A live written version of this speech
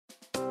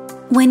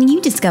When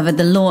you discovered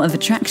the law of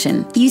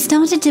attraction, you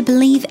started to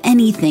believe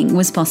anything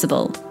was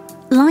possible.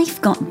 Life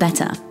got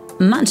better,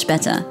 much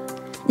better.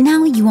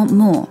 Now you want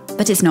more,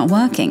 but it's not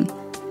working.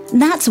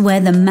 That's where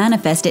the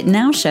Manifest It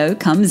Now show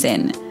comes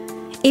in.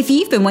 If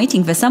you've been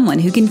waiting for someone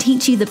who can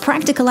teach you the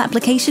practical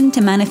application to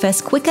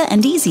manifest quicker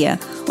and easier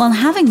while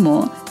having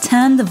more,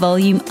 turn the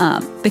volume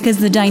up, because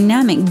the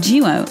dynamic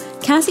duo,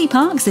 Cassie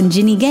Parks and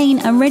Ginny Gain,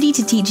 are ready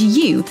to teach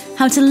you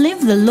how to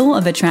live the law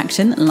of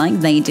attraction like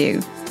they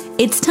do.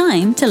 It's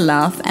time to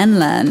laugh and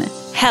learn.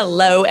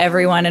 Hello,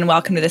 everyone, and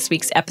welcome to this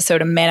week's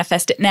episode of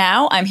Manifest It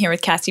Now. I'm here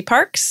with Cassie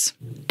Parks.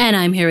 And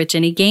I'm here with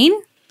Ginny Gain.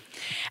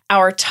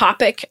 Our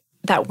topic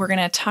that we're going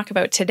to talk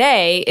about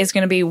today is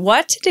going to be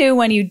what to do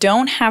when you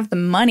don't have the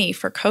money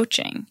for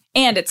coaching,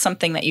 and it's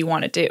something that you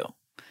want to do.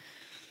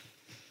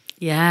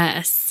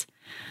 Yes.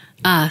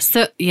 We're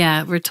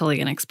totally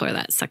going to explore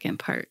that second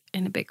part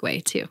in a big way,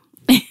 too.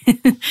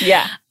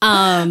 Yeah.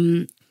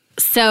 But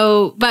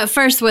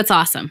first, what's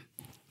awesome?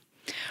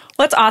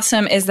 What's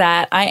awesome is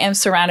that I am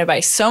surrounded by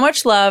so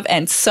much love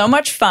and so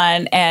much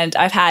fun. And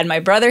I've had my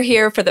brother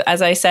here for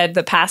as I said,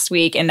 the past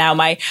week. And now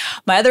my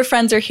other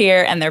friends are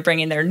here and they're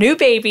bringing their new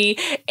baby.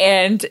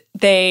 And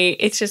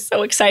it's just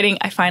so exciting.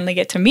 I finally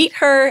get to meet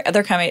her.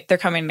 They're coming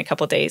in a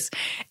couple of days.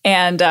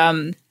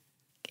 And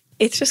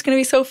it's just going to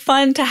be so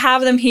fun to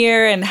have them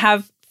here and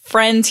have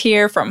friends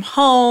here from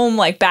home,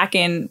 like back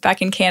in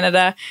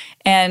Canada.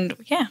 And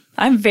yeah,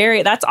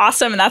 that's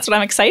awesome. And that's what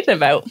I'm excited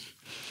about.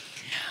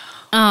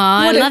 Oh,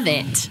 I love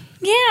it.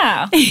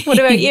 Yeah. What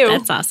about you?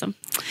 That's awesome.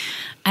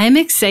 I'm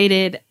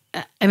excited.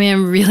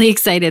 I'm really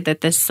excited that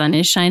the sun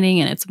is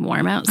shining and it's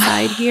warm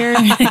outside here.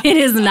 It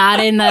is not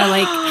in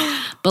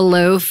the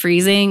below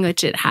freezing,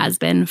 which it has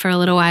been for a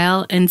little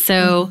while. And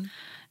so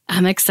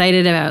I'm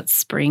excited about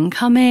spring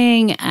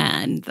coming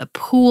and the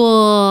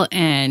pool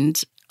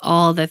and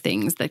all the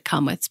things that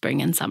come with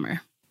spring and summer.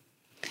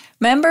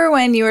 Remember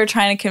when you were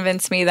trying to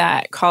convince me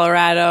that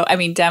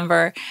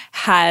Denver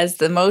has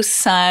the most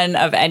sun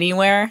of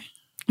anywhere?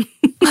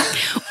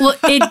 Well,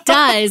 it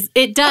does.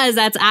 It does.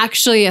 That's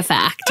actually a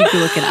fact. You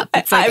can look it up.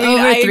 It's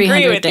over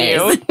 300 days.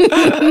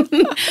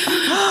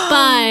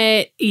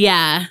 But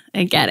yeah,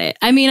 I get it.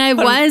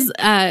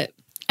 I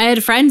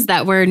had friends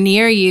that were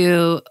near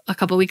you a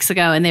couple weeks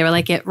ago and they were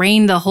like, it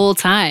rained the whole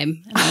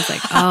time. And I was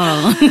like,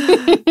 oh.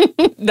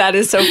 That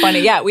is so funny.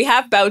 Yeah, we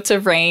have bouts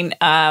of rain.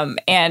 And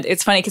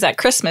it's funny because at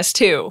Christmas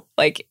too,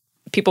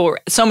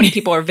 so many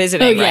people were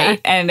visiting, right?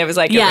 And it was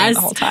it rained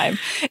the whole time.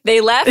 They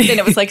left and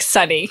it was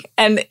sunny.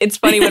 And it's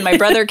funny, when my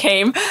brother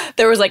came,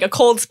 there was a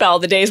cold spell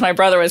the days my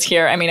brother was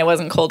here. It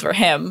wasn't cold for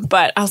him,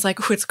 but I was like,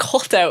 oh, it's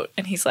cold out.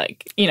 And he's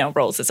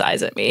rolls his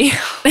eyes at me.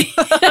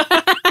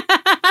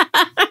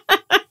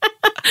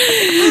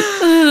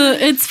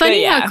 It's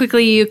funny how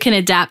quickly you can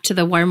adapt to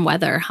the warm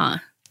weather, huh?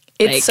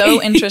 It's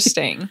so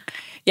interesting.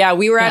 Yeah,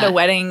 we were at a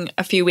wedding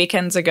a few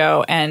weekends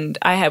ago, and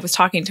I was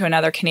talking to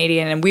another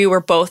Canadian, and we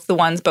were both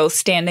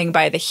standing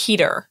by the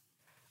heater.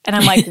 And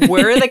I'm like,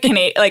 we're the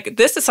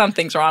Canadian,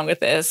 something's wrong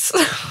with this.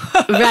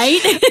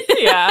 Right?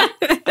 Yeah.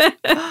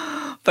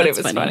 But it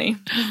was funny.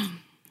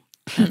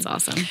 That's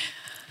awesome.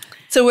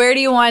 So where do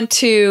you want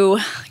to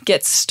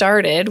get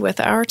started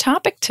with our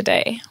topic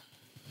today?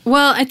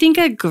 Well, I think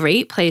a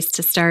great place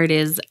to start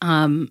is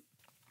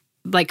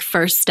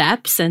first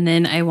steps. And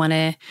then I want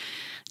to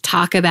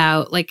talk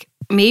about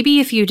maybe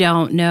if you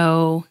don't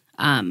know,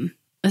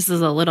 this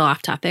is a little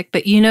off topic,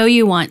 but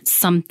you want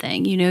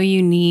something,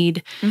 you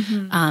need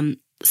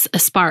a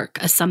spark,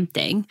 a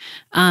something.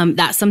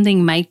 That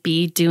something might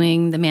be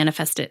doing the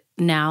Manifest It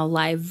Now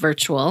live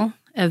virtual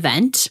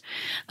event,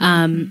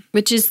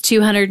 which is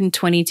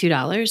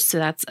 $222. So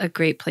that's a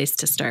great place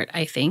to start,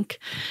 I think.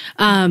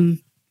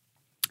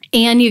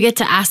 And you get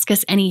to ask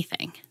us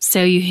anything.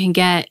 So you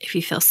can if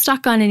you feel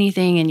stuck on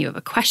anything and you have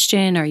a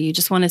question, or you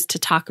just want us to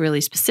talk really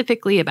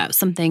specifically about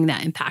something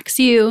that impacts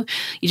you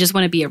just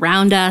want to be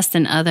around us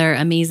and other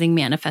amazing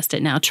Manifest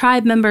It Now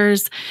tribe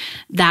members,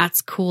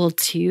 that's cool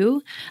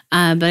too.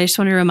 But I just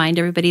want to remind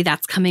everybody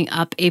that's coming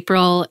up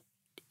April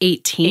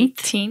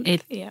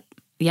 18th.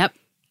 Yep.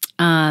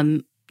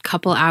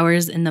 Couple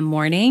hours in the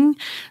morning.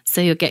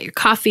 So you'll get your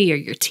coffee or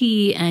your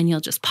tea and you'll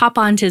just pop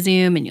onto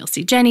Zoom and you'll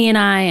see Jenny and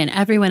I and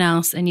everyone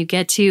else, and you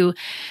get to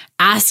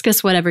ask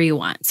us whatever you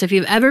want. So if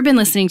you've ever been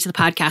listening to the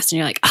podcast and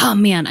you're like, oh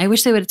man, I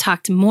wish they would have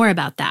talked more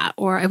about that,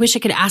 or I wish I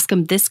could ask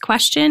them this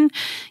question,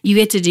 you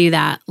get to do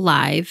that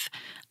live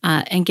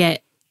and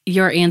get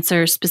your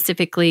answer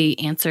specifically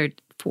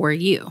answered for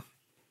you.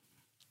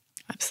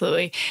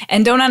 Absolutely.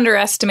 And don't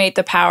underestimate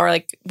the power.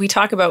 We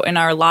talk about in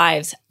our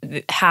lives,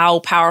 how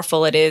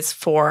powerful it is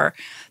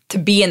to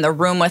be in the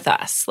room with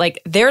us.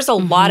 There's a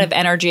lot of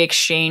energy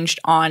exchanged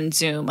on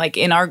Zoom.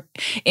 In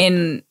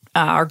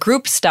our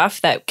group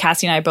stuff that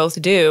Cassie and I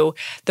both do,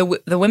 the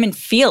women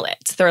feel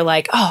it. They're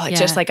like, oh, it's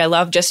just I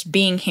love just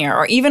being here.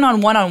 Or even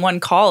on one-on-one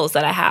calls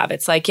that I have,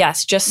 it's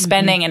yes, just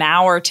spending an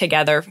hour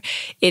together,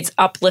 it's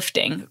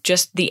uplifting,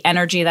 just the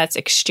energy that's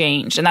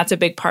exchanged. And that's a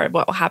big part of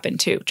what will happen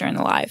too during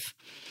the live.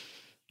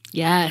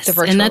 Yes. The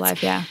virtual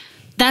live, yeah.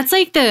 That's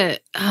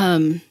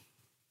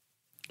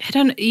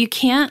you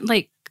can't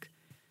like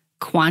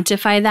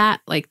quantify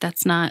that. Like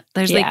that's not,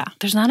 there's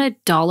not a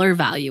dollar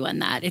value on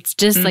that. It's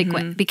just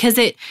like because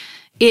it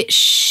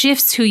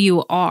shifts who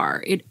you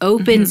are. It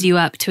opens you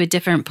up to a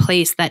different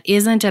place that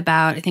isn't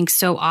about, I think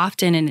so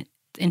often, and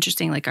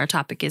interesting, like our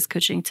topic is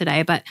coaching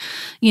today, but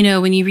you know,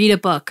 when you read a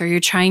book or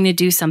you're trying to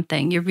do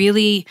something, you're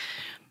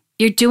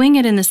doing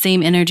it in the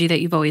same energy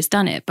that you've always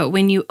done it. But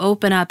when you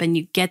open up and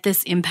you get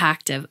this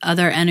impact of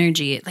other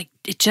energy,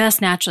 it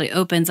just naturally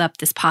opens up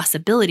this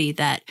possibility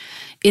that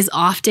is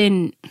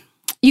often,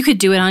 you could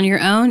do it on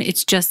your own.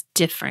 It's just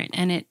different.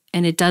 And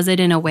it does it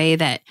in a way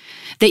that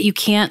you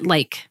can't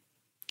like,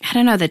 I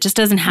don't know, that just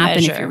doesn't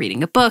happen if you're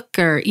reading a book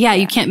or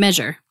you can't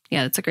measure.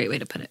 Yeah, that's a great way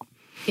to put it.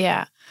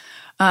 Yeah.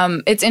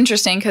 It's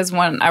interesting because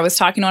when I was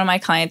talking to one of my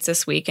clients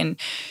this week and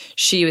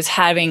she was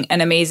having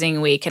an amazing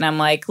week, and I'm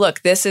like,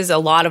 look, this is a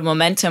lot of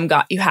momentum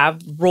you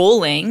have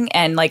rolling,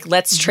 and like,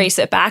 let's trace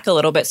it back a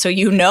little bit so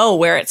you know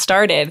where it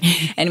started.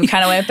 And we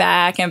kind of went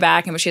back and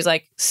back, and she's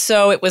like,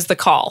 so it was the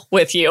call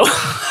with you. And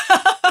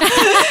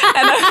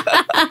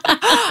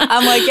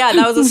I'm like, yeah,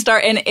 that was a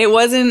start. And it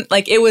wasn't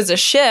like, it was a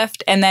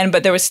shift. And then,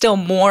 but there was still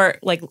more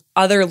like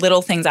other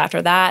little things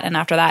after that and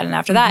after that and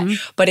after that.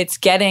 But it's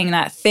getting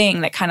that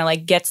thing that kind of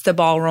like gets the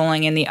ball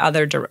rolling in the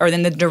other, or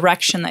in the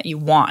direction that you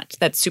want.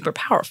 That's super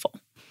powerful.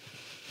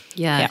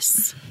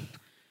 Yes.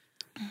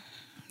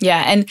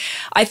 Yeah. And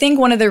I think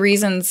one of the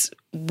reasons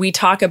we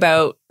talk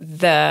about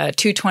the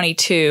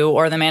 222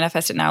 or the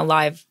Manifest It Now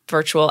Live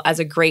virtual as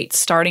a great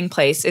starting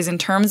place is in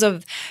terms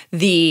of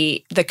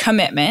the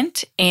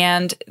commitment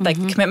and like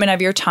the commitment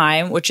of your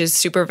time, which is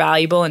super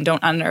valuable, and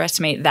don't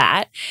underestimate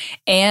that.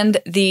 And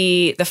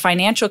the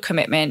financial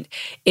commitment,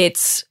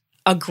 it's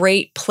a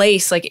great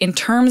place, like in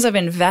terms of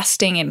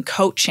investing in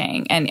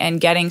coaching and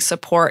getting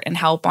support and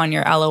help on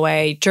your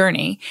LOA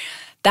journey.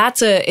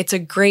 It's a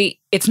great,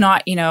 it's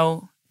not,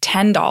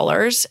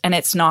 $10 and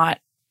it's not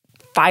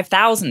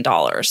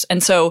 $5,000.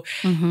 And so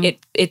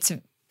it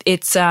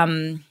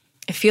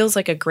feels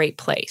like a great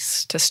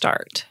place to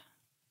start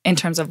in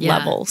terms of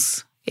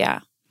levels. Yeah.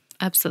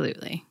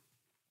 Absolutely.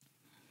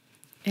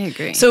 I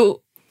agree.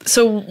 So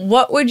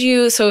what would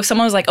you, so if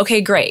someone was like,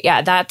 okay, great.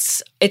 Yeah,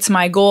 it's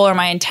my goal or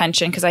my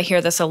intention, because I hear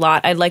this a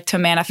lot. I'd like to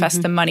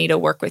manifest the money to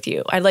work with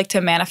you. I'd like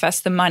to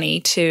manifest the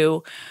money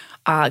to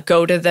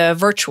go to the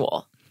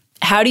virtual.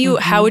 How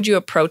would you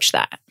approach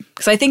that?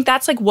 Because I think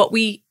that's like what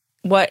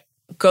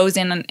goes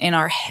on in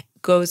our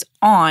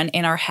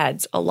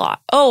heads a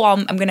lot. Oh,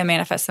 I'm going to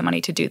manifest the money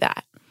to do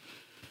that.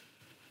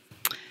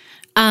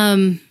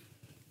 Oh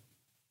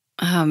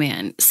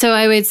man. So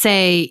I would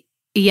say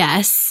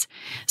yes.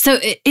 So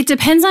it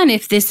depends on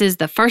if this is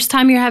the first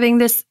time you're having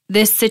this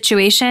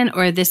situation,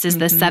 or this is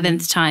the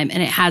 7th time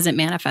and it hasn't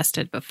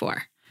manifested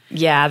before.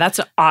 Yeah, that's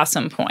an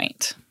awesome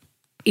point.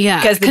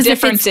 Yeah. Because the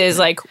difference is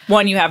like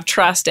one, you have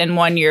trust, and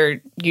one you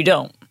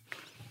don't.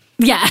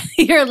 Yeah.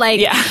 You're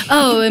like,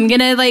 oh, I'm going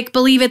to like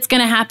believe it's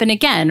going to happen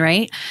again.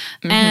 Right.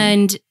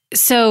 And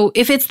so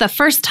if it's the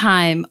first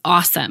time,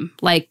 awesome.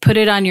 Like put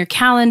it on your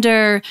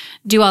calendar,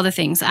 do all the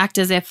things, act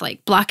as if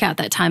like block out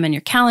that time on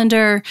your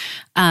calendar,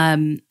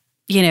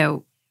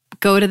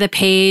 go to the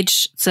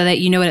page so that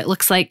you know what it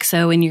looks like.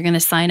 So when you're going to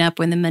sign up,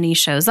 when the money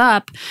shows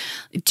up,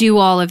 do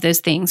all of those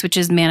things, which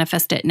is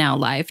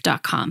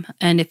manifestitnowlive.com.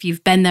 And if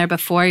you've been there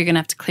before, you're going to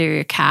have to clear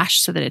your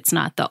cache so that it's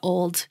not the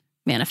old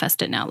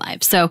Manifest It Now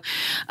Live. So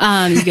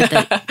you get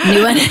the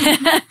new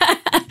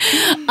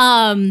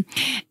one.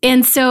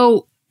 And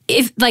so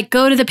if like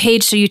go to the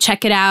page, so you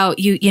check it out,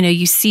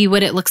 you see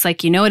what it looks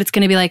like, you know what it's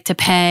going to be like to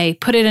pay,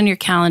 put it on your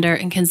calendar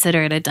and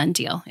consider it a done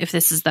deal. If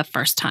this is the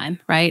first time,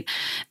 right?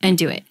 And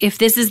do it. If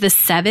this is the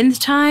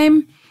 7th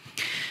time,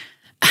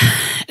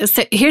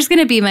 so here's going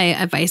to be my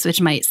advice,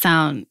 which might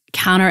sound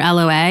counter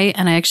LOA,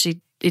 and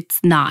it's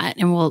not.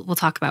 And we'll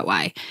talk about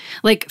why.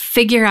 Like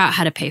figure out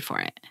how to pay for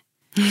it.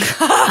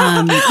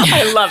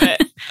 I love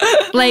it.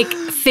 Like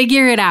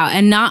figure it out.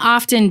 And not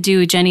often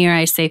do Jenny or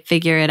I say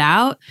figure it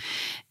out.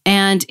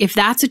 And if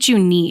that's what you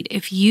need,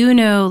 if you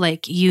know,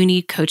 like you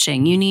need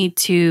coaching, you need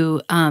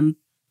to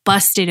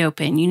bust it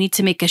open, you need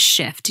to make a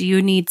shift,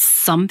 you need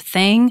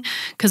something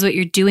because what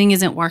you're doing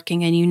isn't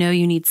working, and you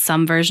need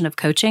some version of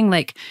coaching,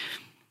 like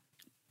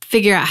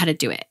figure out how to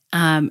do it.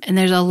 And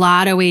there's a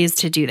lot of ways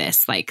to do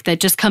this, like that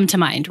just come to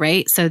mind,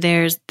 right? So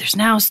there's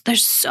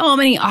so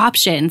many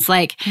options.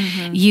 Like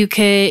you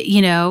could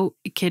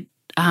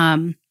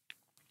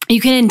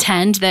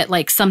intend that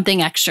like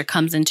something extra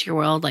comes into your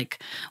world,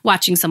 like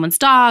watching someone's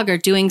dog or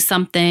doing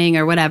something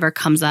or whatever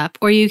comes up,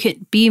 or you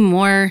could be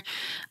more,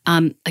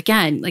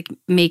 again, like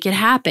make it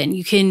happen.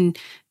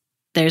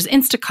 There's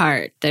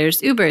Instacart,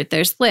 there's Uber,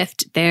 there's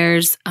Lyft,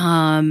 there's,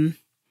 what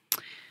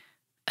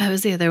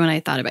was the other one I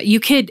thought about? You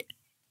could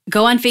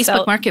go on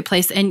Facebook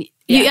Marketplace and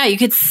you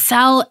could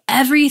sell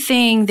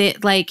everything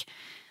that like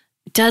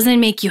doesn't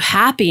make you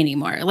happy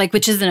anymore, like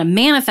which is a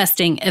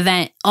manifesting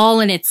event all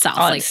in itself.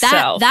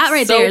 That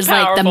right so there is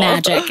powerful. Like the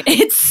magic.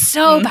 It's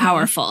so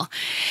powerful.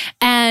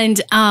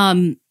 And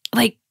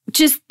like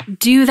just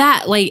do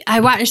that. Like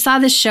I saw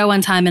this show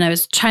one time and I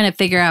was trying to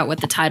figure out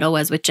what the title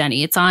was with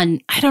Jenny. It's on,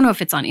 I don't know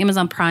if it's on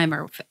Amazon Prime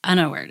or I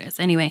don't know where it is.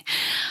 Anyway,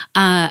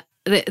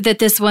 that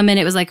this woman,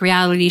 it was like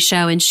reality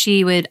show, and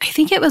she would, I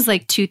think it was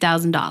like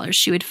 $2,000.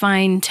 She would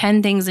find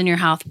 10 things in your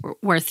house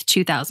worth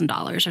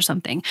 $2,000 or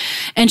something.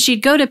 And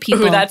she'd go to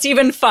people. Ooh, that's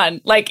even fun.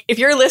 Like if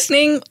you're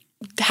listening,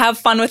 have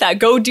fun with that.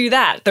 Go do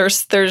that.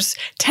 There's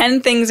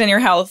 10 things in your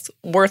house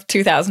worth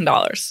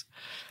 $2,000.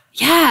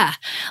 Yeah.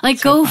 Like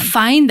so go fun.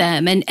 Find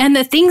them and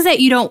the things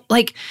that you don't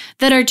like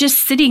that are just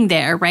sitting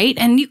there, right?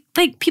 And you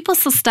like people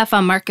sell stuff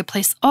on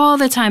Marketplace all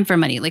the time for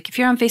money. Like if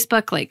you're on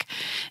Facebook, like,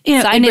 you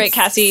know. Side break,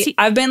 Cassie.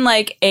 I've been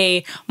like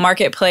a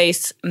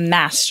Marketplace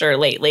master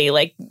lately,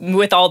 like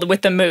with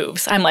the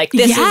moves. I'm like,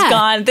 this is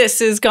gone, this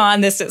is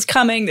gone, this is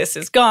coming, this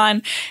is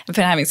gone. I've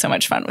been having so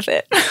much fun with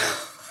it.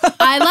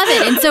 I love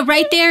it. And so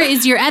right there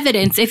is your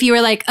evidence. If you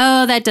were like,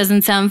 oh, that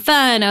doesn't sound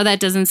fun. Oh,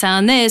 that doesn't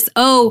sound this.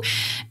 Oh,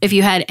 if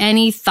you had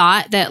any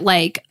thought that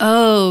like,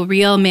 oh,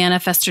 real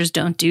manifestors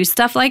don't do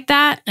stuff like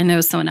that. I know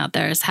someone out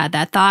there has had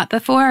that thought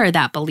before or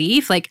that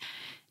belief. Like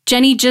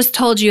Jenny just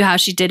told you how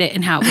she did it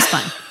and how it was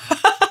fun.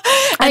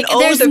 Like,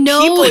 and there's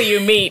people you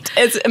meet.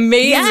 It's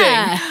amazing.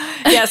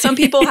 Yeah, some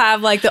people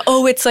have like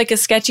it's like a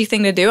sketchy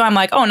thing to do. I'm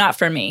like, oh, not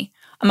for me.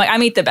 I'm like, I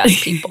meet the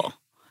best people.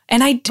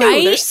 And I do.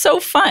 Right? They're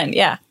so fun.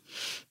 Yeah.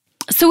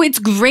 So it's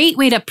a great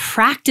way to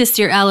practice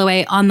your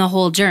LOA on the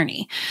whole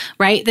journey,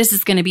 right? This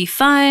is going to be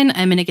fun.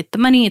 I'm going to get the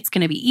money. It's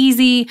going to be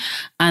easy.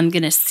 I'm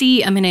going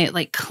to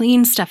like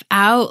clean stuff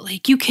out.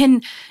 Like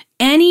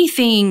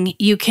anything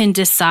you can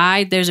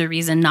decide there's a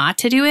reason not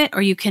to do it,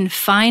 or you can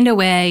find a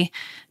way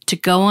to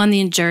go on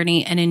the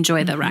journey and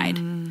enjoy the ride.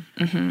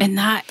 Mm-hmm. And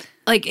that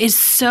like is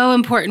so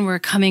important. We're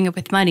coming up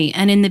with money.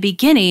 And in the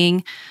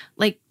beginning,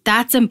 like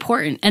that's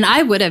important. And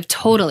I would have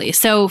totally.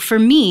 So for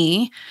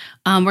me,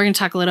 we're going to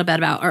talk a little bit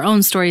about our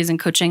own stories and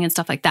coaching and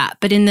stuff like that.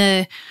 But in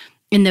the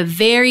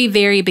very,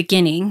 very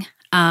beginning,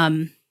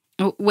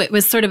 it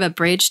was sort of a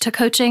bridge to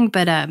coaching,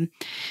 but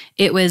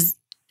it was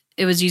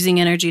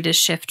using energy to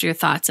shift your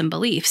thoughts and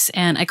beliefs.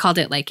 And I called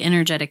it like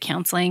energetic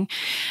counseling.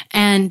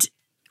 And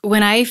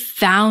when I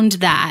found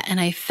that and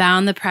I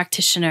found the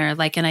practitioner,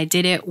 like, and I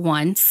did it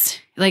once,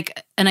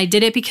 like, and I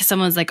did it because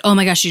someone was like, oh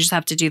my gosh, you just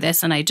have to do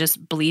this. And I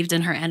just believed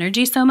in her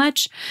energy so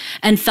much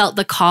and felt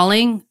the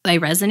calling. I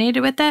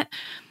resonated with it.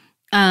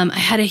 I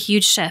had a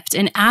huge shift.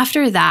 And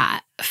after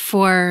that,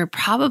 for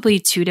probably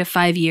 2 to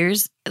 5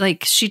 years,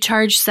 like she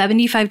charged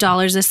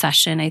 $75 a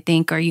session, I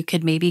think, or you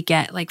could maybe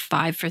get like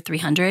 5 for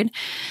 $300.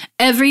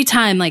 Every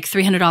time like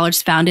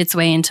 $300 found its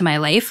way into my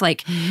life,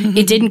 like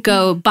it didn't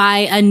go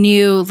buy a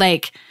new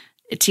like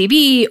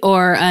TV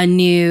or a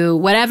new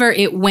whatever,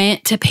 it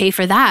went to pay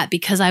for that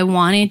because I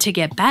wanted to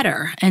get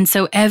better. And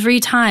so every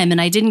time,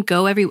 and I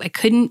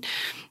couldn't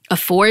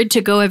afford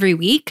to go every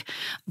week,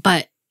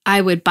 but I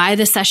would buy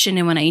the session,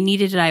 and when I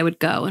needed it, I would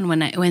go. And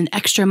when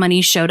extra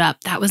money showed up,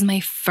 that was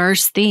my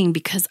first thing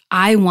because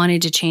I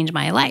wanted to change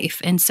my life.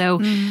 And so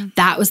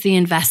that was the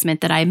investment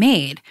that I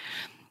made.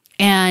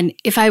 And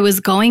if I was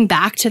going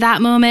back to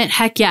that moment,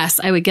 heck yes,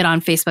 I would get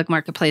on Facebook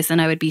Marketplace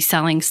and I would be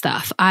selling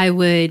stuff. I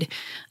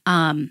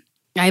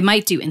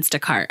might do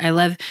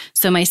Instacart.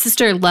 So my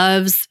sister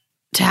loves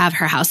to have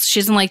her house. She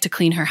doesn't like to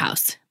clean her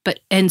house. But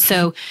it's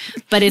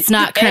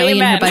not currently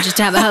in her budget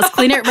to have a house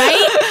cleaner,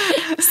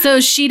 right?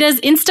 So she does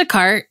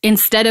Instacart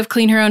instead of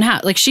clean her own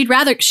house. Like she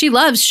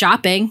loves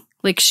shopping.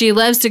 Like she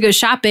loves to go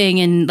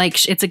shopping, and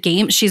like it's a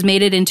game. She's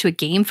made it into a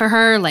game for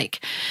her. Like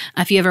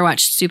if you ever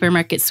watched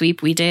Supermarket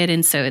Sweep, we did.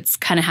 And so it's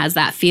kind of has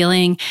that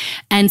feeling.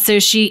 And so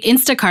she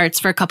Instacarts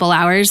for a couple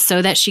hours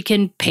so that she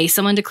can pay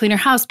someone to clean her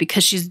house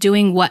because she's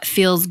doing what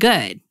feels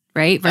good,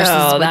 right?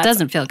 Versus what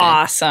doesn't feel good.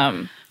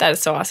 Awesome. That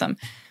is so awesome.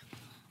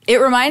 It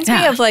reminds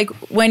me of like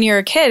when you're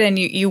a kid and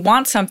you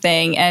want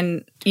something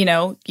and, you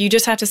know, you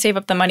just have to save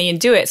up the money and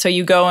do it. So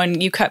you go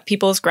and you cut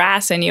people's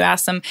grass and you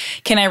ask them,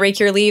 can I rake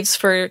your leaves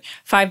for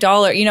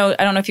 $5? You know,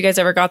 I don't know if you guys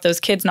ever got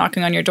those kids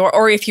knocking on your door,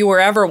 or if you were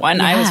ever one.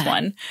 Yeah. I was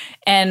one.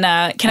 And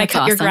can I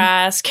cut your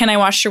grass? Can I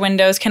wash your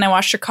windows? Can I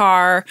wash your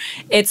car?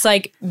 It's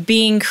like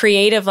being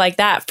creative like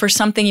that for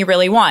something you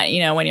really want.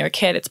 You know, when you're a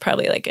kid, it's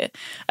probably like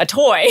a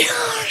toy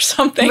or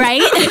something.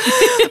 Right.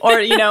 Or,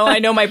 you know, I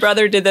know my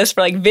brother did this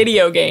for like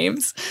video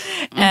games.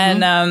 Mm-hmm.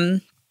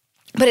 And,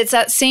 but it's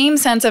that same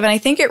sense of, and I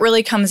think it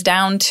really comes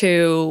down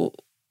to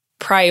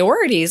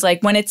priorities.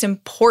 Like when it's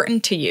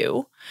important to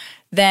you,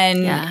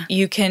 then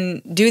you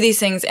can do these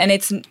things. And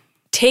it's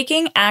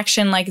taking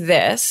action like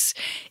this.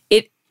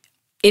 It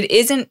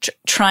isn't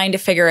trying to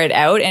figure it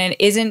out, and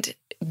it isn't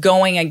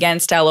going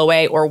against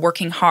LOA or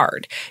working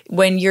hard.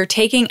 When you're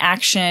taking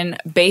action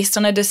based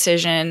on a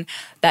decision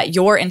that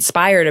you're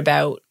inspired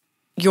about,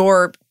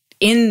 you're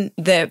in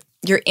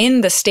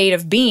the state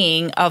of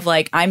being of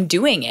like, I'm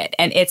doing it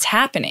and it's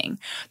happening.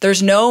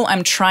 There's no,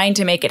 I'm trying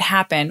to make it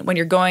happen when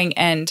you're going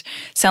and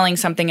selling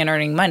something and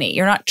earning money.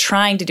 You're not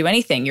trying to do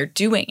anything. You're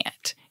doing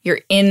it.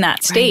 you're in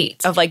that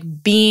state of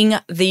like being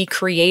the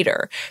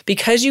creator.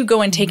 Because you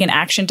go and take an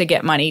action to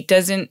get money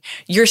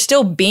you're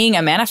still being a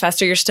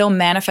manifestor. You're still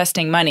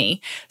manifesting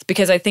money.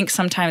 Because I think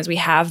sometimes we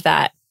have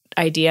that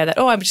idea that,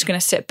 I'm just going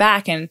to sit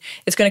back and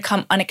it's going to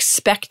come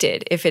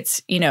unexpected. If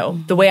it's,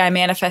 the way I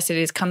manifested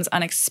it comes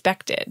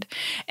unexpected.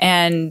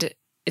 And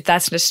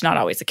that's just not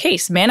always the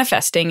case.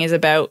 Manifesting is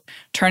about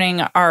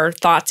turning our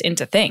thoughts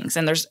into things.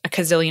 And there's a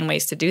gazillion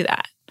ways to do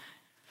that.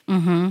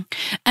 Mm-hmm.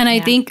 And I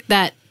think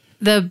that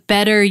the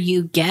better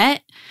you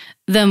get,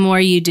 the more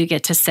you do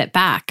get to sit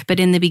back. But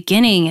in the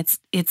beginning,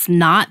 it's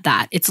not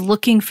that. It's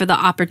looking for the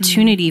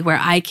opportunity where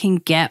I can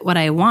get what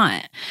I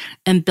want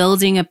and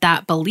building up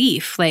that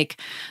belief. Like,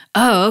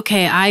 oh,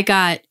 okay, I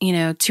got,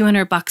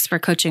 $200 for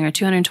coaching or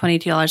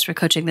 $222 for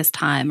coaching this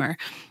time, or,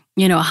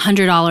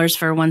 $100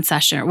 for one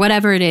session or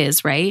whatever it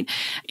is, right?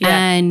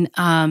 Yeah.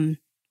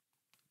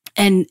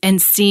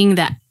 And seeing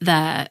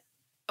that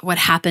what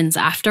happens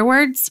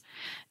afterwards,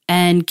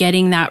 and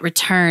getting that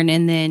return,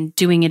 and then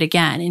doing it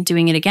again and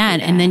doing it again.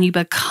 Yeah. And then you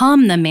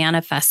become the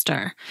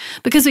manifester.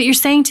 Because what you're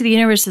saying to the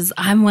universe is,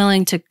 I'm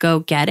willing to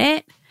go get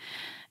it.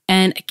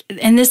 And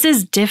this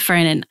is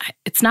different. And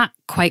it's not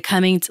quite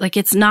coming to, like,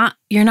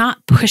 you're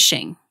not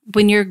pushing.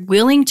 When you're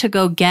willing to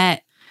go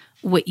get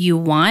what you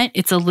want,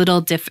 it's a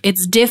little different.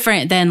 It's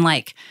different than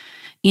like,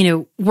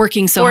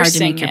 working so hard to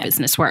make your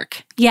business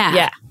work. Yeah.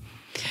 Yeah.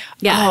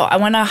 Yeah. Oh, I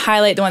want to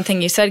highlight the one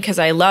thing you said because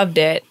I loved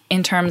it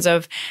in terms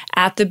of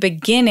at the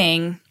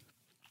beginning.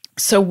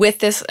 So with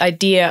this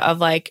idea of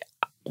like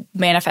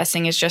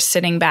manifesting is just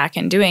sitting back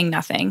and doing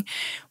nothing,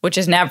 which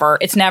is never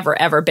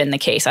ever been the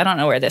case. I don't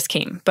know where this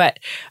came, but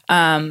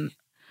you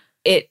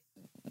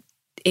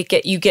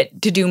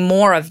get to do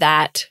more of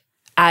that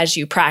as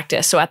you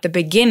practice. So at the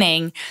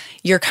beginning,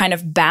 you're kind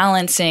of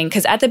balancing,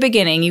 because at the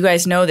beginning, you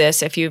guys know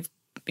this, if you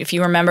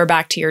remember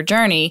back to your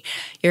journey,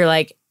 you're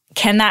like,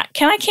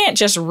 I can't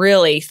just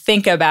really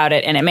think about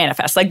it and it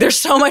manifests. Like there's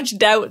so much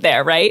doubt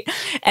there, right?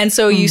 And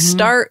so you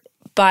start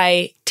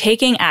by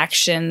taking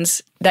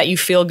actions that you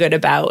feel good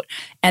about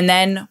and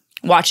then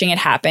watching it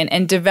happen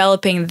and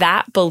developing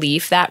that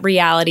belief, that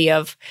reality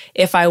of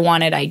if I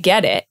want it, I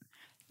get it.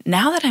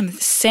 Now that I'm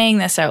saying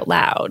this out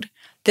loud,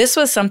 this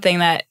was something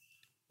that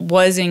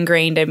was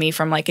ingrained in me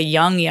from like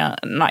a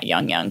not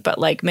young, but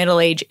like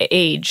middle-age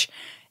age.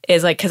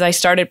 Is like, because I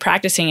started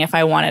practicing if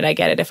I want it, I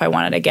get it. If I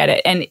wanted, I get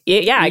it. And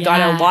I got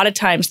it a lot of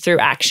times through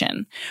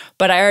action.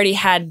 But I already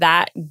had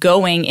that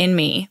going in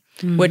me,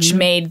 which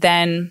made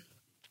then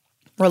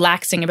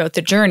relaxing about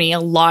the journey a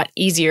lot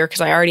easier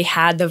because I already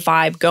had the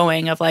vibe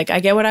going of like, I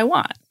get what I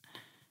want.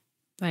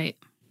 Right.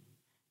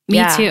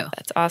 Me too.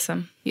 That's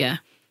awesome. Yeah.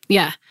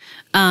 Yeah.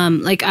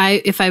 Like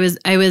I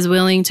was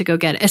willing to go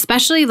get it,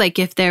 especially like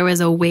if there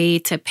was a way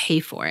to pay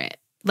for it.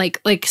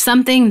 Like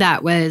something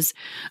that was,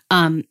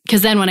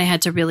 because then what I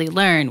had to really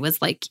learn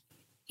was like,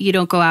 you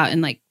don't go out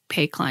and like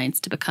pay clients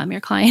to become your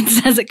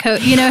clients as a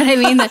coach. You know what I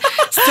mean? That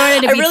sort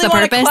of defeats the purpose. I really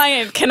want a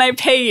client. Can I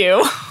pay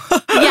you?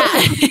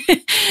 Yeah.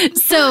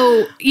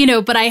 So,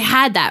 but I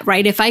had that,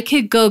 right? If I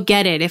could go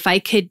get it, if I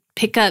could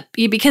pick up,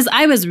 because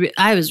I was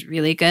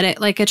really good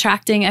at like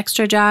attracting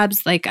extra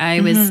jobs. Like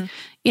I was,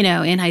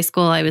 in high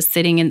school, I was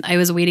sitting and I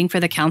was waiting for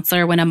the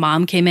counselor when a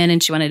mom came in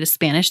and she wanted a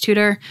Spanish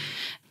tutor.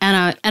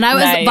 And I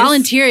was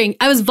volunteering.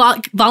 I was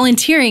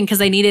volunteering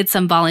because I needed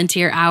some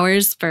volunteer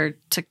hours to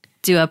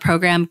do a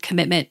program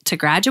commitment to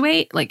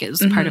graduate. Like it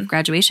was part of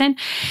graduation.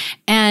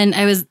 And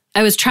I was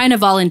trying to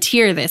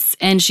volunteer this,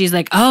 and she's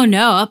like, "Oh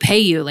no, I'll pay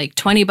you like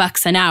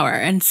 $20 an hour."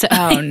 And so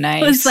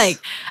nice. I was like,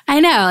 I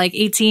know, like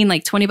 18,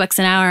 like $20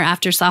 an hour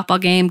after softball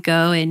game,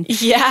 go and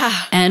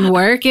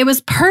work. It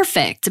was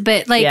perfect,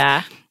 but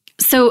like.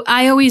 So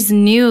I always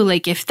knew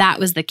like if that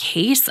was the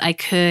case, I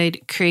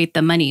could create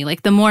the money.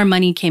 Like the more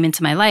money came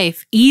into my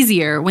life,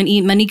 easier, when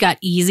money got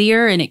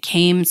easier and it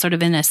came sort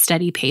of in a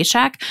steady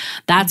paycheck,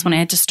 that's when I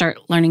had to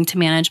start learning to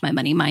manage my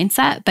money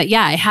mindset. But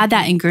yeah, I had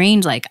that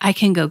ingrained, like I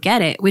can go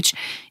get it, which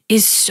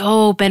is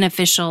so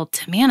beneficial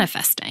to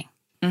manifesting.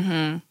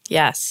 Mm-hmm.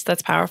 Yes,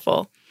 that's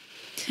powerful.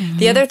 Mm-hmm.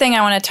 The other thing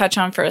I want to touch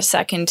on for a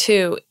second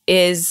too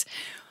is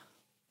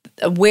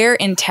where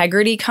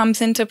integrity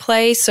comes into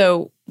play.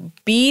 So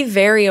be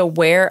very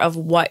aware of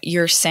what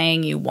you're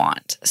saying you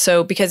want.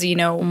 So because,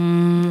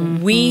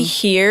 we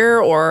hear,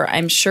 or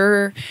I'm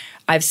sure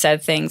I've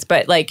said things,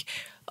 but like,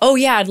 oh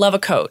yeah, I'd love a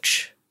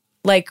coach.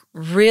 Like,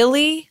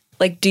 really?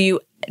 Like, do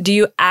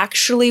you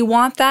actually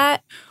want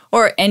that?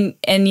 Or, and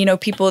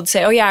people would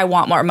say, oh yeah, I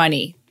want more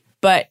money.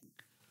 But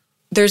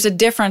there's a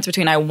difference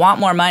between I want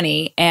more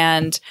money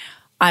and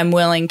I'm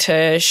willing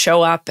to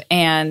show up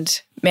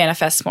and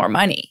manifest more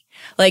money.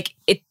 Like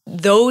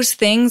those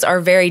things are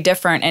very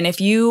different. And if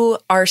you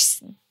are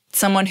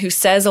someone who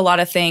says a lot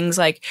of things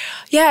like,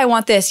 yeah, I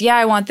want this. Yeah,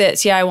 I want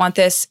this. Yeah, I want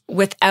this,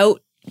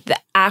 without the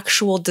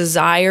actual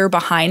desire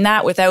behind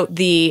that, without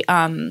the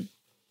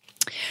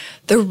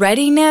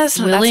readiness.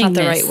 No, that's not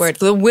the right word.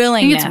 The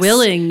willingness. I think it's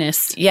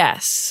willingness.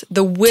 Yes.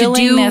 The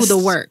willingness. To do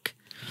the work.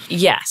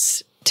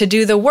 Yes. to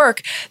do the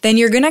work, then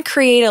you're going to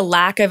create a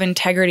lack of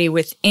integrity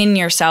within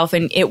yourself,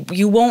 and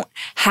you won't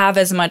have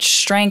as much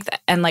strength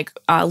and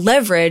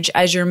leverage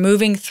as you're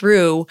moving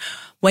through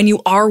when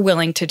you are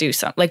willing to do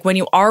something. Like when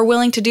you are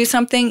willing to do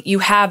something, you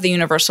have the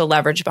universal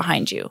leverage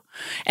behind you.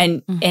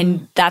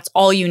 And that's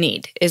all you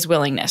need is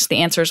willingness. The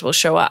answers will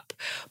show up.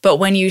 But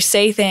when you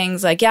say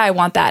things like, yeah, I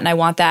want that and I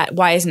want that,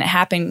 why isn't it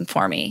happening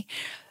for me?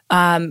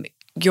 This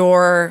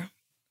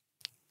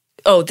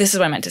is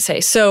what I meant to say.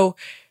 So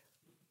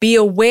be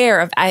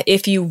aware of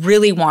if you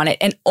really want it,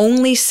 and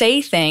only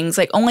say things,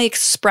 only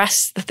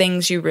express the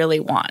things you really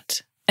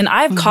want. And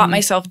I've caught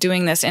myself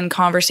doing this in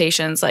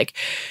conversations,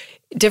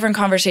 different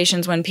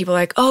conversations when people are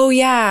like, oh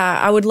yeah,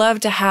 I would love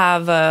to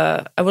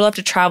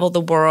travel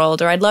the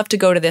world, or I'd love to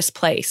go to this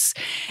place.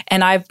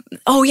 And I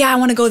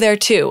want to go there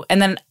too.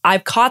 And then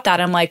I've caught that.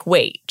 I'm like,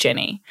 wait,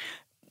 Jenny,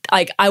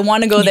 I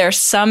want to go there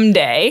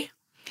someday.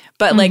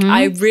 But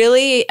I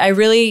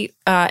really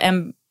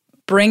am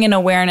bringing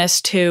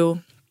awareness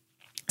to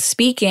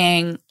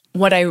speaking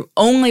what I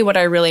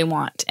really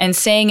want and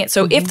saying it.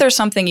 So if there's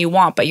something you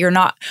want, but you're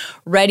not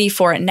ready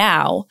for it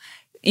now,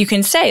 you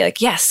can say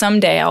yes,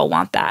 someday I'll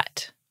want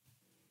that.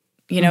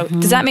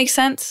 Does that make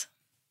sense?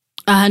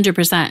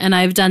 100%. And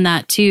I've done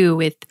that too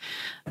with,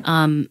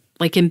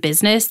 in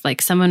business,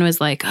 someone was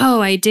like,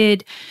 oh, I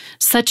did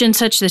such and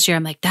such this year.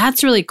 I'm like,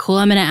 that's really cool.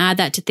 I'm going to add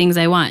that to things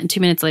I want. And 2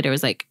 minutes later it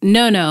was like,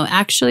 no,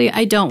 actually,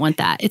 I don't want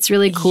that. It's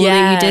really cool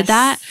that you did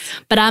that,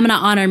 but I'm going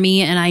to honor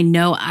me. And I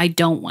know I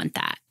don't want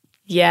that.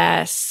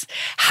 Yes.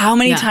 How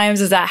many times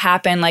does that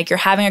happen? You're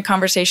having a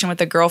conversation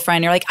with a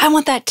girlfriend. You're like, I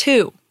want that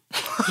too.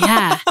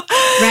 Yeah.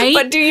 Right.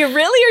 But do you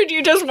really, or do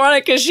you just want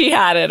it because she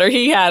had it or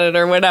he had it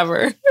or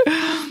whatever?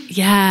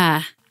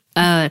 Yeah.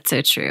 Oh, that's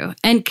so true.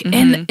 And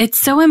it's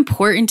so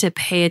important to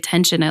pay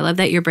attention. I love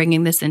that you're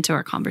bringing this into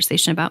our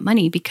conversation about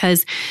money,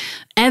 because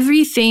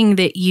everything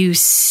that you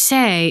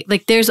say,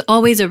 there's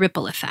always a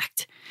ripple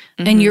effect.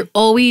 And you're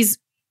always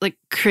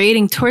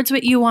creating towards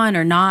what you want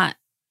or not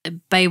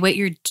by what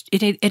you're,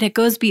 and it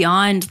goes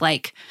beyond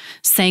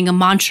saying a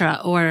mantra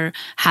or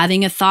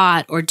having a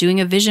thought or doing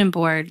a vision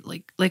board,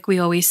 like we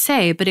always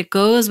say, but it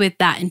goes with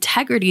that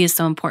integrity is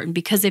so important,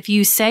 because if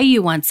you say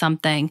you want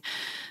something,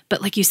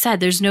 but like you said,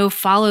 there's no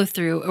follow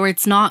through or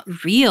it's not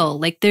real,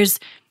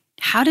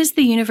 how does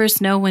the universe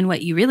know when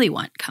what you really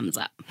want comes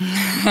up?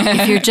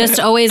 If you're just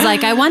always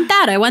I want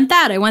that, I want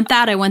that, I want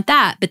that, I want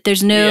that, but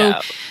there's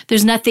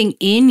nothing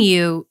in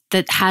you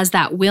that has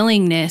that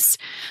willingness,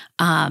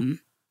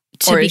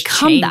 to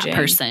become that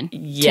person.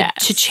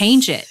 Yes. To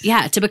change it.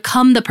 Yeah. To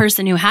become the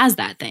person who has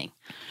that thing.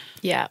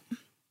 Yeah.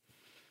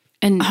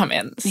 And oh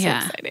man, so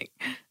exciting.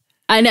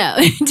 I know.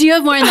 Do you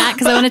have more on that?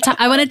 Because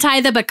I want to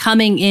tie the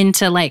becoming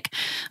into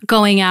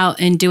going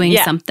out and doing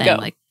something.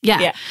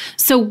 Go.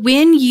 So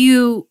when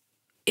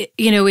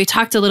we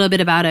talked a little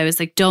bit about, I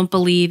was don't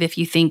believe if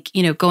you think,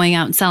 going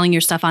out and selling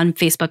your stuff on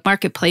Facebook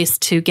Marketplace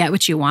to get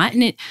what you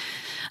want.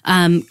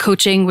 And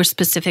coaching, we're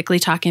specifically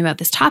talking about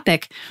this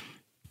topic.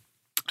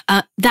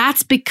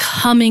 That's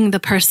becoming the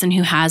person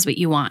who has what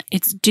you want.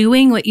 It's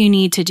doing what you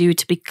need to do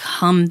to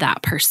become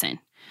that person,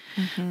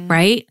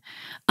 right?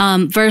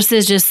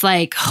 Versus just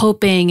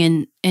hoping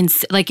and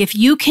if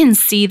you can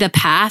see the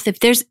path,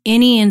 if there's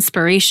any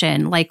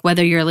inspiration,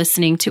 whether you're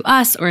listening to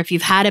us or if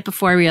you've had it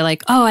before where you're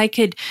oh, I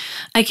could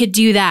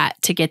do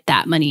that to get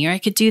that money, or I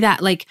could do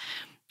that,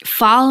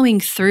 following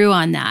through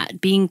on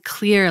that, being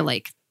clear,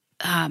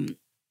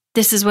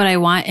 this is what I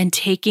want, and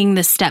taking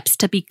the steps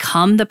to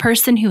become the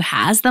person who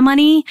has the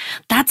money,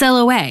 that's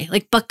LOA,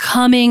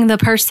 becoming the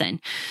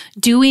person.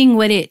 Doing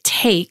what it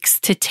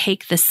takes to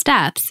take the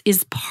steps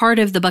is part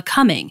of the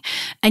becoming.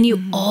 And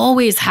you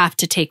always have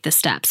to take the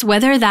steps,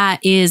 whether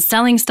that is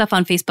selling stuff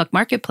on Facebook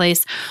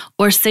Marketplace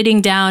or sitting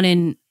down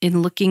and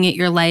looking at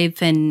your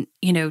life and,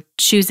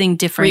 choosing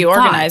different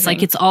thoughts.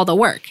 It's all the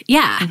work.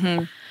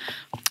 Yeah.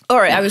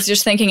 Or I was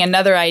just thinking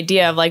another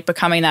idea of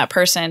becoming that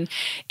person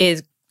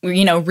is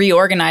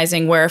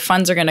reorganizing where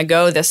funds are going to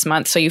go this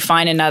month. So you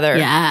find another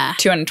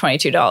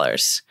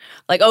 $222.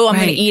 I'm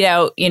going to eat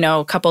out,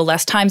 a couple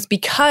less times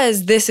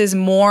because this is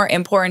more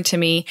important to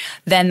me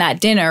than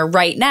that dinner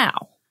right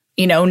now.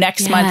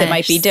 Next month it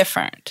might be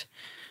different.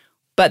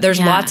 But there's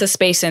lots of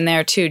space in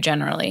there too,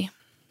 generally.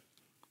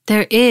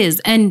 There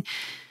is. And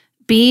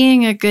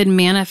being a good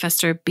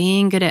manifestor,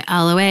 being good at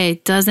LOA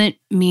doesn't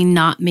mean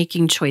not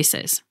making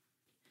choices.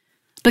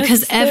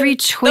 Because every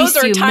choice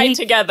those are tied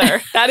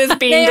together. That is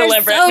being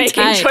deliberate, so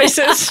making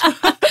choices.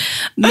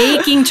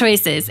 Making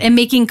choices and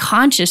making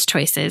conscious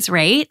choices,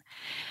 right?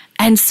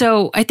 And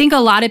so I think a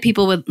lot of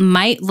people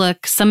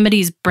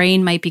somebody's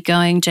brain might be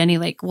going,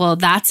 Jenny, well,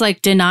 that's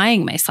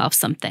denying myself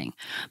something.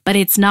 But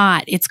it's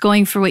not. It's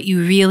going for what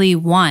you really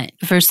want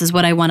versus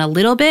what I want a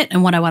little bit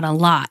and what I want a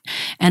lot.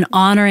 And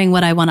honoring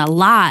what I want a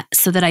lot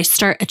so that I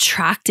start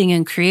attracting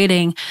and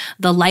creating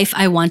the life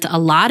I want a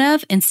lot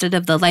of instead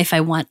of the life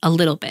I want a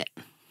little bit.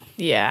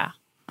 Yeah,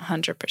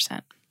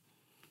 100%.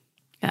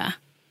 Yeah.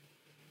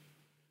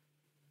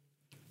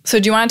 So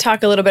do you want to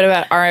talk a little bit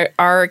about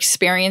our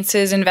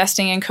experiences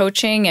investing in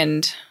coaching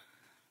and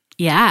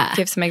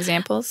give some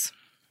examples?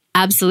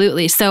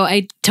 Absolutely. So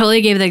I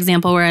totally gave the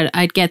example where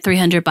I'd get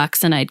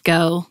 $300 and I'd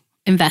go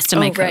invest in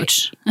my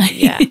coach. Right.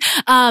 Yeah.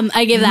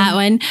 I gave that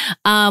one.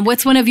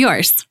 What's one of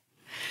yours?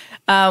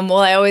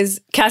 Well,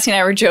 Cassie and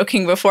I were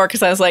joking before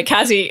because I was like,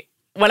 Cassie,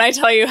 when I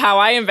tell you how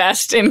I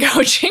invest in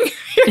coaching,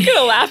 you're going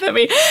to laugh at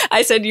me.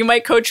 I said, you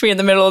might coach me in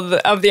the middle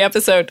of the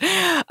episode.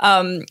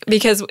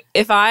 Because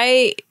if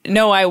I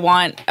know I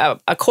want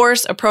a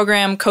course, a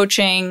program,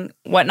 coaching,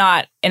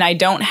 whatnot, and I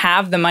don't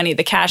have the money,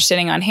 the cash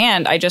sitting on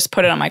hand, I just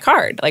put it on my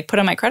card, like put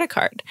on my credit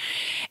card.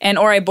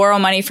 Or I borrow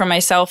money from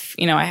myself,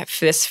 I have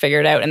this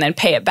figured out and then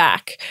pay it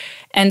back.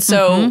 And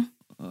so,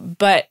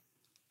 but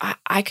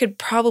I could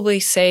probably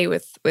say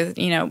with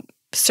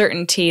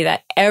certainty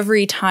that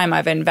every time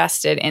I've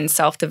invested in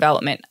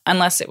self-development,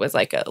 unless it was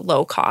like a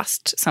low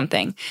cost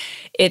something,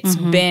 it's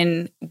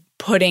been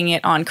putting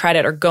it on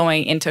credit or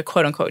going into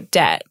quote unquote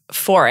debt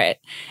for it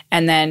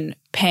and then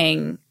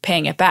paying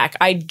it back.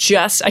 I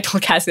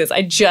told Cassie this,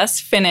 I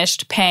just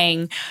finished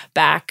paying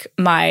back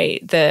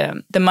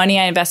the money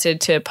I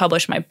invested to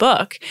publish my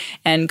book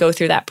and go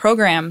through that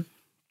program.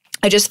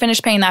 I just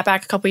finished paying that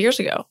back a couple years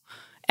ago.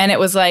 And it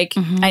was like,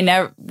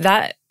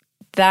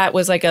 that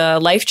was like a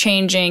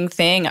life-changing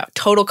thing, a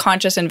total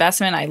conscious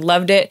investment. I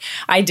loved it.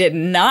 I did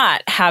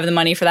not have the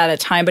money for that at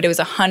the time, but it was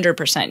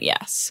 100%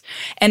 yes.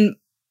 And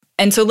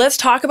so let's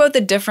talk about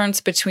the difference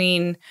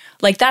between,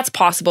 like, that's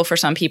possible for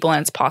some people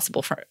and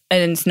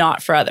it's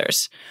not for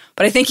others.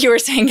 But I think you were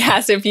saying,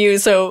 Cass, if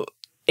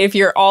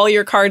all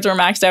your cards were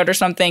maxed out or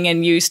something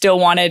and you still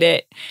wanted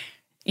it,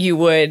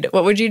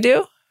 what would you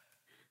do?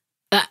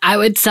 I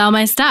would sell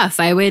my stuff.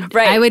 I would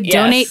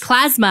donate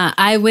plasma.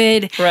 I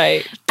would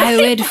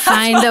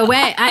find a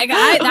way.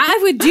 I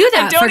would do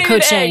that for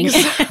coaching.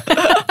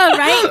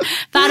 Right?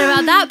 Thought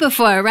about that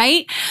before,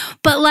 right?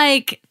 But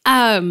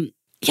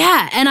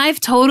yeah. And I've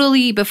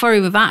totally, before we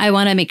move on, I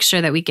want to make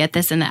sure that we get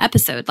this in the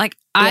episode.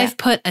 I've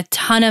put a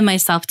ton of my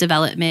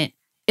self-development.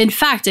 In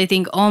fact, I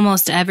think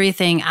almost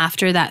everything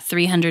after that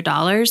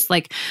 $300,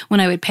 like when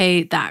I would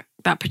pay that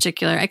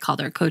particular, I called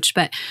her a coach,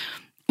 but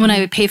when I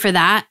would pay for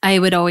that, I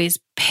would always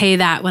pay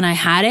that when I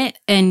had it.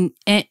 And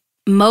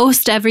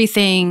most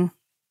everything,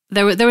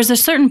 there was a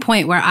certain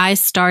point where I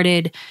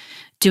started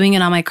doing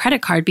it on my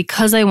credit card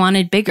because I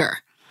wanted bigger.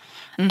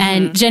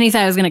 And Jenny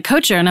thought I was going to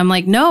coach her. And I'm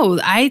like, no,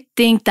 I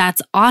think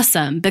that's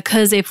awesome.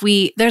 Because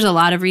there's a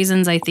lot of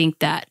reasons I think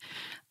that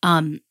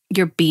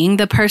you're being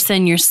the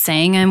person, you're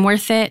saying I'm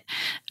worth it.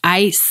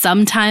 I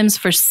sometimes,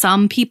 for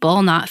some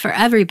people, not for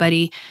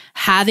everybody,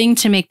 having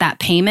to make that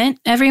payment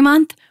every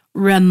month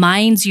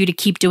reminds you to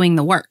keep doing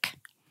the work.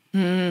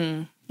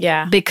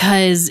 Yeah.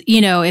 Because,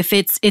 if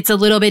it's a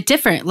little bit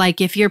different, like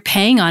if you're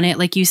paying on it,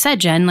 like you said,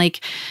 Jen,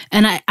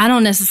 and I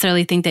don't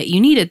necessarily think that you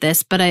needed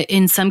this, but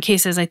in some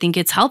cases, I think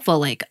it's helpful.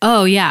 Like,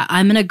 oh yeah,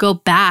 I'm going to go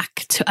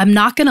back I'm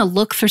not going to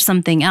look for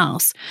something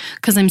else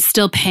because I'm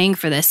still paying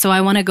for this. So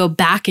I want to go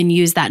back and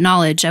use that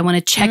knowledge. I want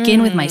to check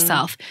in with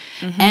myself.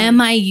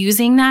 Am I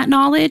using that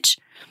knowledge?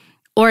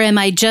 Or am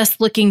I just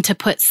looking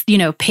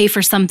to pay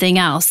for something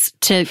else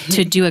to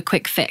do a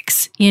quick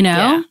fix,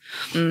 Yeah.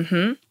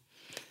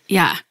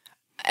 Yeah.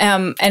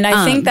 And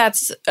I think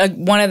that's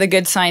one of the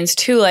good signs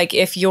too. Like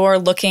if you're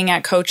looking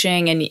at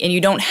coaching and you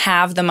don't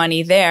have the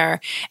money there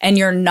and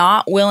you're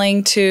not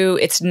willing to,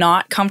 it's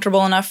not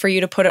comfortable enough for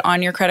you to put it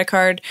on your credit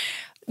card,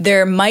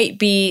 there might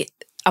be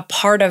a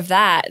part of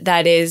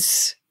that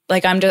is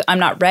like, I'm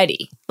not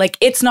ready. Like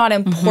it's not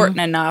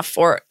important enough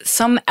or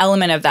some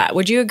element of that.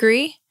 Would you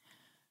agree?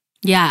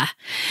 Yeah.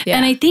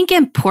 And I think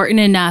important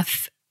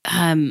enough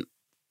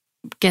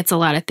gets a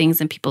lot of things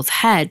in people's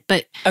head,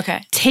 but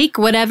take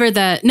whatever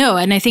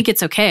and I think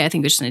it's okay. I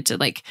think we just need to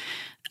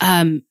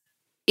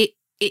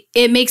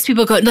it makes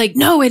people go like,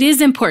 no, it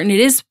is important. It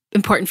is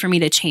important for me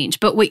to change.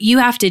 But what you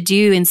have to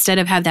do instead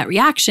of have that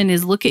reaction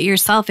is look at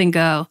yourself and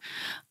go,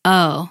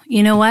 oh,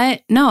 you know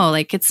what? No,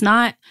 it's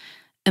not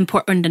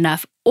important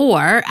enough.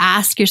 Or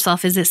ask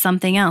yourself, is it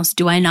something else?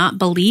 Do I not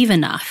believe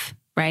enough?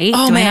 Right?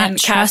 Oh, Do man, I not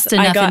trust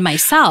enough in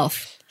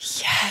myself?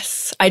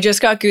 Yes. I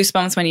just got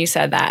goosebumps when you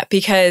said that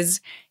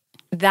because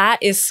that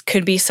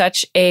could be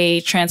such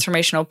a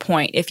transformational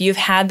point. If you've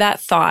had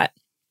that thought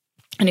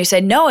and you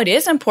said, no, it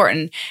is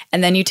important.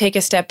 And then you take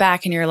a step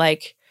back and you're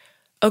like,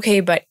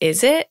 okay, but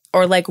is it?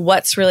 Or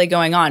what's really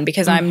going on?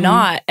 Because I'm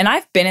not, and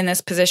I've been in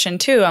this position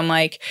too. I'm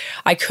like,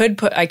 I could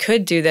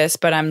do this,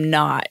 but I'm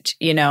not,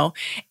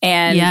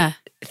 and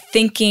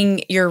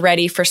thinking you're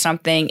ready for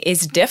something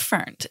is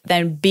different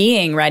than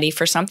being ready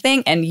for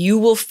something. And you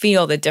will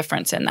feel the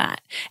difference in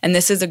that. And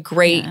this is a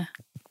great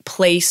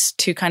place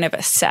to kind of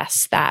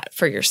assess that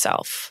for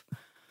yourself.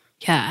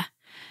 Yeah.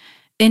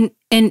 And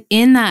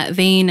in that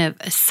vein of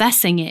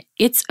assessing it,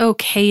 it's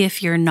okay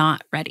if you're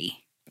not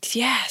ready.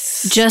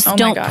 Yes. Just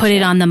don't put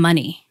it on the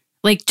money.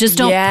 Just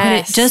don't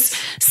put it, just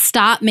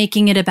stop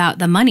making it about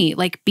the money.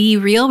 Be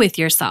real with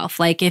yourself.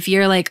 If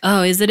you're like,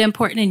 oh, is it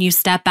important? And you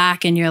step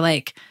back and you're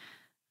like,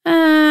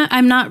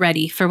 I'm not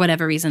ready for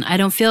whatever reason. I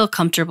don't feel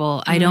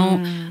comfortable.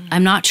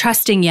 I'm not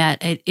trusting yet.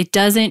 It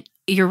doesn't,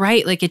 you're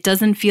right. It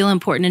doesn't feel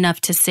important enough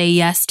to say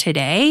yes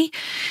today.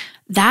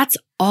 That's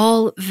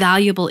all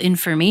valuable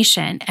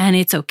information, and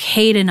it's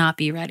okay to not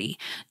be ready.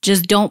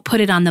 Just don't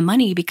put it on the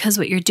money, because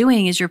what you're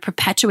doing is you're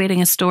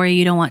perpetuating a story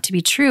you don't want to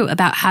be true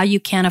about how you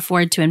can't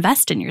afford to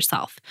invest in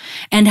yourself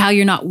and how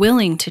you're not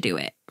willing to do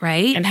it,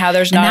 right? And how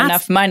there's not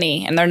enough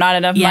money, and there's not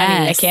enough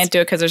money. I can't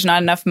do it because there's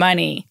not enough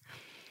money.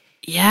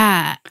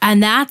 Yeah.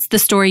 And that's the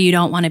story you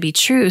don't want to be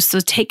true. So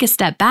take a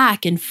step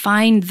back and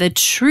find the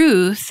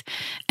truth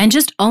and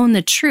just own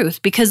the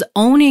truth, because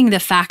owning the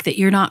fact that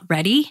you're not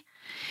ready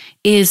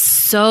is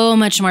so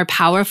much more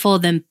powerful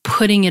than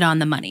putting it on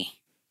the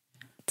money.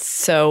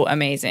 So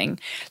amazing.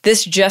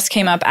 This just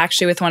came up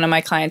actually with one of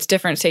my clients,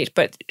 different stage,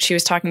 but she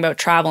was talking about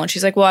travel, and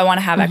she's like, well, I want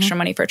to have extra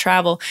money for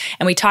travel.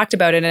 And we talked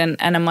about it, and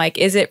I'm like,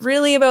 is it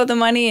really about the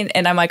money?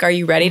 And I'm like, are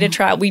you ready to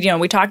travel?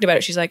 We talked about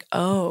it. She's like,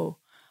 oh,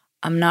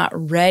 I'm not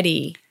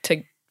ready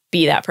to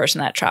be that person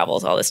that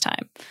travels all this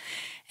time.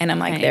 And I'm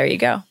like, there you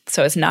go.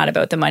 So it's not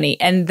about the money.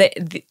 And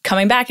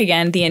coming back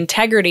again, the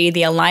integrity,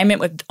 the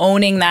alignment with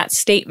owning that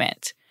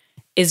statement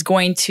is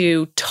going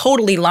to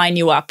totally line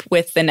you up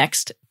with the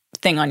next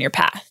thing on your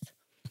path.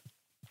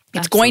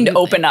 It's going to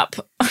open up.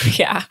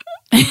 Yeah.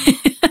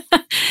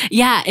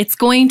 Yeah, it's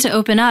going to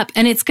open up,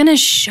 and it's going to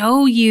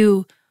show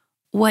you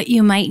what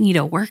you might need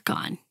to work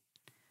on.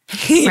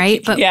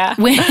 Right? But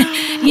when,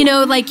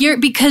 like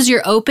because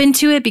you're open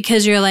to it,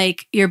 because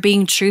you're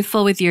being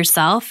truthful with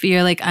yourself,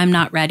 you're like, I'm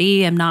not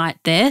ready, I'm not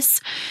this.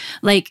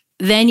 Like,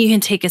 then you can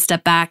take a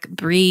step back,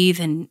 breathe,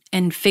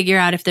 and figure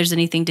out if there's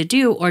anything to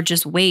do, or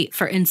just wait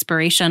for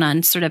inspiration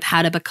on sort of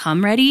how to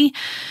become ready.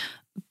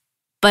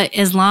 But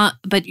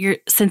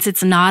since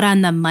it's not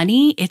on the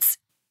money,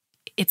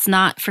 it's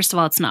not, first of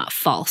all, it's not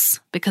false,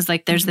 because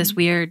like there's this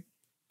weird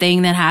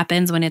thing that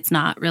happens when it's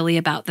not really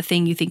about the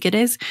thing you think it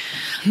is.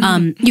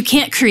 You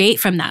can't create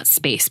from that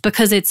space,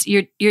 because it's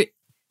you're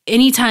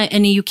anytime,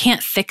 and you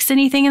can't fix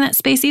anything in that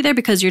space either,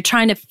 because you're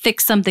trying to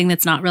fix something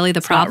that's not really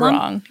the problem.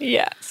 Not wrong.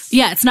 Yes.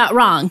 Yeah, it's not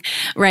wrong,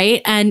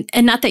 right? And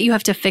not that you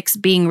have to fix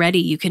being ready.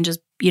 You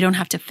don't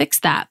have to fix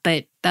that,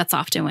 but that's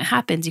often what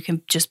happens. You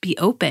can just be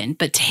open.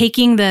 But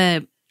taking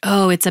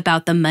it's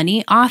about the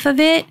money off of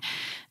it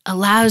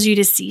allows you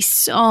to see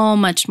so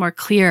much more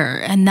clearer,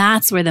 and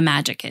that's where the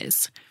magic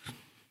is.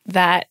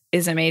 That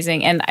is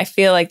amazing. And I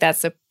feel like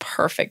that's a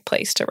perfect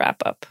place to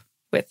wrap up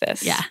with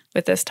this. Yeah.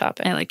 With this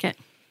topic. I like it.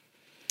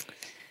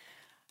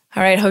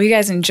 All right. Hope you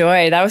guys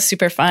enjoyed. That was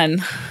super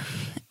fun.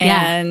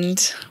 Yeah.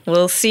 And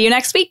we'll see you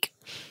next week.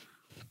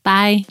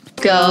 Bye.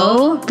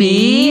 Go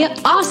be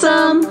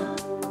awesome.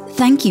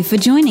 Thank you for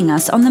joining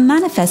us on the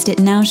Manifest It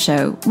Now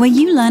show, where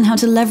you learn how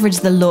to leverage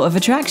the law of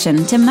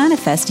attraction to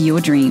manifest your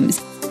dreams.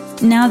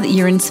 Now that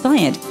you're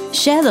inspired,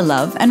 share the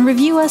love and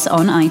review us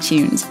on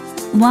iTunes.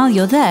 While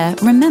you're there,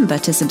 remember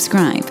to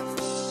subscribe.